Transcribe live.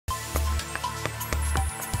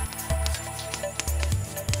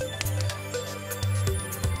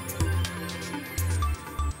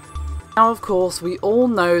Now of course, we all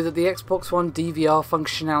know that the Xbox One DVR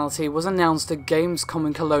functionality was announced at Gamescom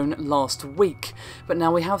in Cologne last week, but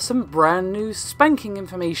now we have some brand new spanking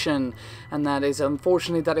information, and that is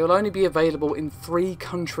unfortunately that it will only be available in 3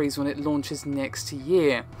 countries when it launches next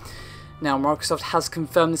year. Now Microsoft has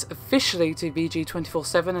confirmed this officially to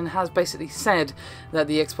VG247 and has basically said that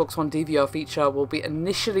the Xbox One DVR feature will be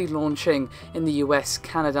initially launching in the US,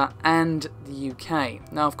 Canada and the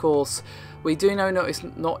UK. Now of course, we do know it's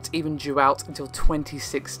not even due out until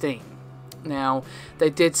 2016. Now, they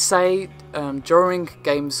did say during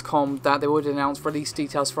Gamescom that they would announce release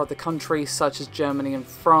details for other countries such as Germany and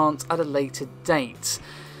France at a later date.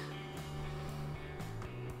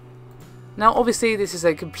 Now obviously this is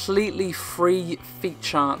a completely free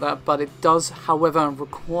feature, but it does however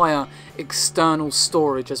require external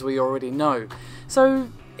storage, as we already know. So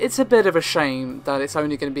it's a bit of a shame that it's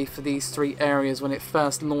only going to be for these 3 areas when it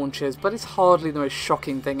first launches, but it's hardly the most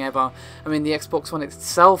shocking thing ever. I mean, the Xbox One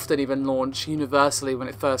itself didn't even launch universally when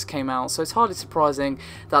it first came out, so it's hardly surprising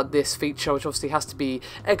that this feature, which obviously has to be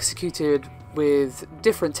executed with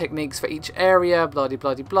different techniques for each area, blah de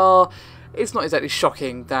blah de blah, it's not exactly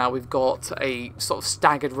shocking that we've got a sort of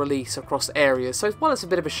staggered release across areas. So while it's a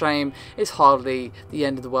bit of a shame, it's hardly the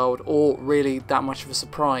end of the world or really that much of a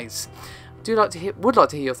surprise. Would like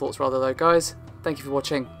to hear your thoughts rather though, guys. Thank you for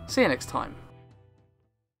watching. See you next time.